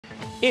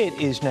It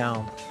is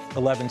now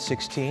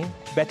 11:16.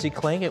 Betsy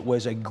Kling, it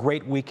was a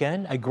great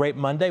weekend, a great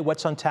Monday.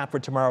 What's on tap for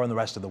tomorrow and the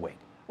rest of the week?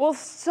 Well,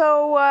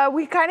 so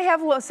we kind of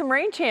have some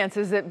rain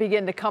chances that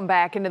begin to come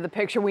back into the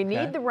picture. We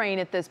need the rain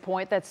at this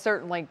point. That's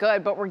certainly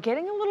good, but we're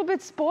getting a little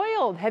bit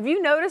spoiled. Have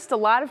you noticed a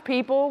lot of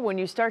people, when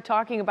you start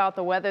talking about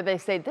the weather, they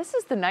say, this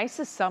is the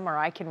nicest summer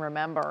I can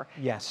remember.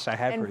 Yes, I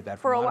have heard that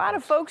for a lot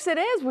of folks it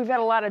is. We've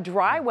had a lot of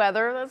dry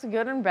weather. That's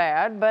good and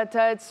bad, but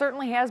it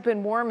certainly has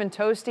been warm and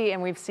toasty,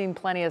 and we've seen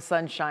plenty of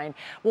sunshine.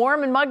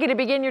 Warm and muggy to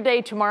begin your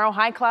day tomorrow.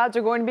 High clouds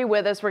are going to be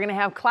with us. We're going to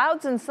have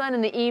clouds and sun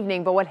in the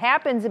evening, but what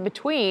happens in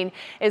between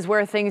is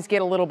where things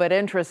get a little bit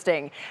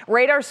interesting.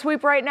 Radar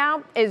sweep right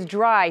now is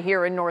dry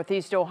here in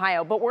Northeast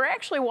Ohio, but we're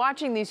actually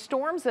watching these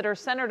storms that are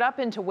centered up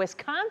into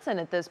Wisconsin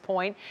at this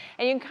point,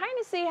 and you can kind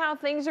of see how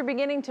things are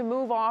beginning to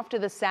move off to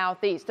the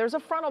southeast. There's a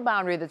frontal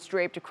boundary that's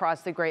draped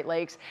across the Great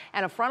Lakes,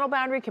 and a frontal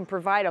boundary can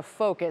provide a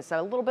focus,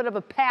 a little bit of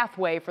a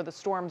pathway for the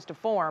storms to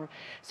form.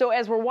 So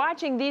as we're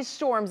watching these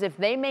storms, if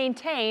they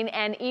maintain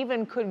and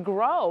even could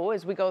grow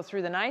as we go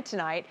through the night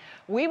tonight,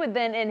 we would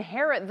then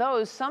inherit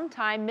those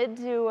sometime mid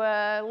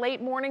to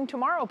late morning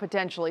tomorrow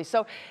potentially.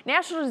 So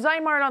National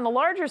Design Mart on the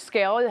larger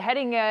scale,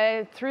 heading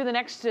through the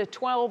next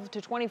 12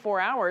 to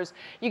 24 hours,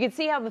 you can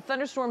see how the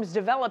thunderstorms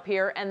develop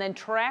here and then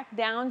track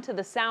down to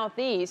the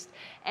southeast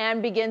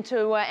and begin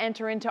to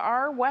enter into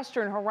our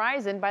western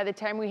horizon by the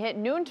time we hit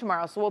noon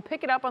tomorrow. So we'll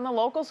pick it up on the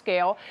local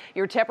scale.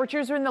 Your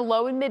temperatures are in the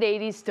low and mid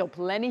 80s, still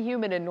plenty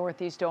humid in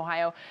Northeast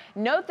Ohio.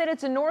 Note that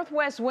it's a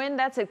northwest wind.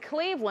 That's at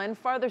Cleveland.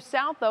 Farther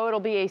south, though, it'll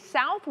be a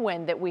south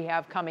wind that we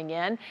have coming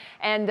in.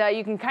 And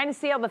you can kind of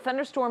see how the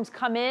thunderstorms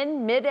come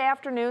in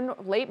mid-afternoon,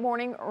 late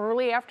morning,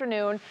 early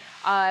afternoon.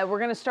 We're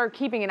going to start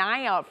keeping an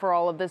eye out for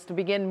all of this to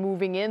begin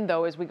moving in,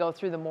 though, as we go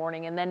through the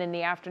morning. And then in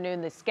the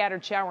afternoon, the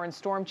scattered shower and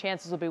storm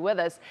chances will be with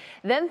us.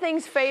 Then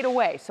things fade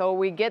away. So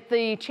we get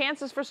the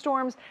chances for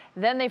storms,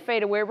 then they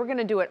fade away. We're going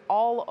to do it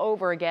all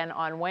over again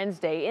on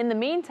Wednesday. In the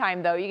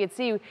meantime, though, you can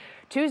see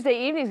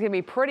Tuesday evening is going to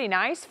be pretty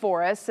nice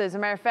for us. As a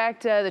matter of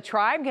fact, the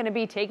Tribe going to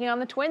be taking on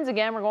the Twins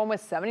again. We're going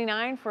with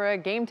 79 for a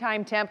game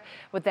time temp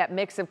with that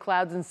mix of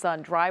clouds and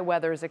sun. Dry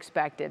weather is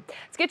expected.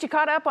 Let's get you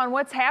caught up on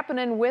what's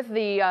happening with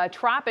the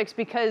tropics,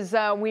 because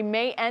we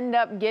may end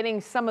up getting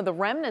some of the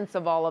remnants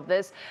of all of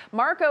this.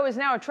 Marco is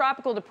now a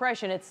tropical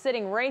depression. It's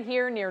sitting right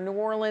here near New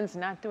Orleans,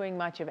 not doing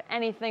much of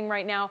anything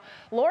right now.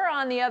 Laura,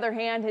 on the other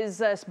hand,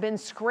 has been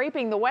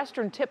scraping the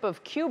western tip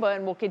of Cuba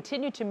and will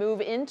continue to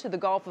move into the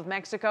Gulf of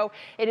Mexico.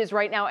 It is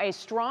right now a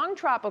strong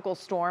tropical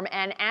storm,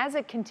 and as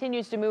it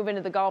continues to move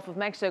into the Gulf of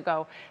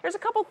Mexico, there's a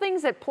couple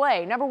things at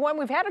play. Number one,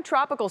 we've had a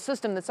tropical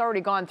system that's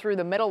already gone through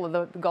the middle of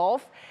the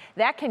Gulf.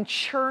 That can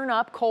churn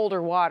up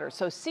colder water.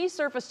 So sea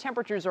surface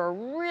temperatures are a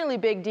really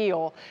big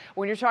deal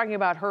when you're talking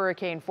about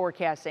hurricane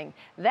forecasting.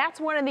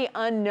 That's one of the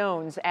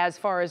unknowns as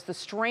far as the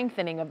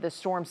strengthening of the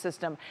storm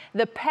system.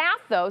 The path,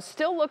 though,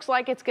 still looks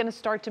like it's going to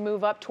start to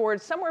move up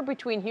towards somewhere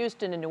between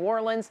Houston and New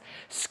Orleans,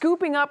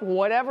 scooping up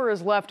whatever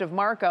is left of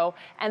Marco,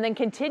 and then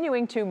continuing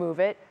to move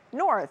it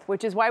north,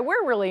 which is why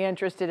we're really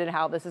interested in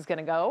how this is going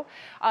to go.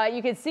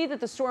 You can see that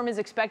the storm is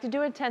expected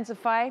to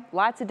intensify.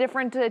 Lots of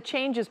different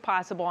changes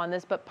possible on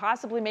this, but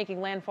possibly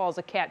making landfall as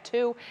a Cat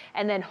 2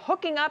 and then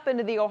hooking up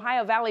into the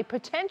Ohio Valley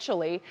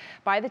potentially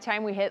by the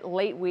time we hit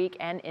late week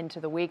and into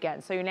the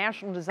weekend. So your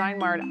National Design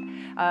Mart,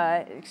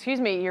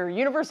 your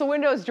Universal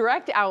Windows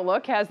Direct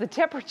Outlook has the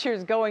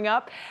temperatures going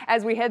up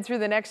as we head through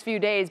the next few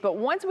days. But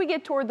once we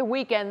get toward the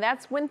weekend,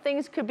 that's when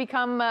things could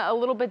become a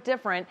little bit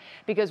different,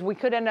 because we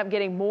could end up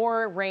getting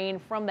more rain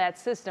from that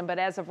system. But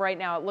as of right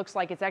now, it looks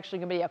like it's actually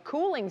going to be a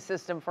cooling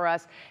system for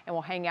us, and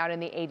we'll hang out in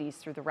the 80s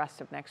through the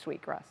rest of next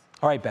week, Russ.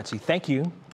 All right, Betsy, thank you.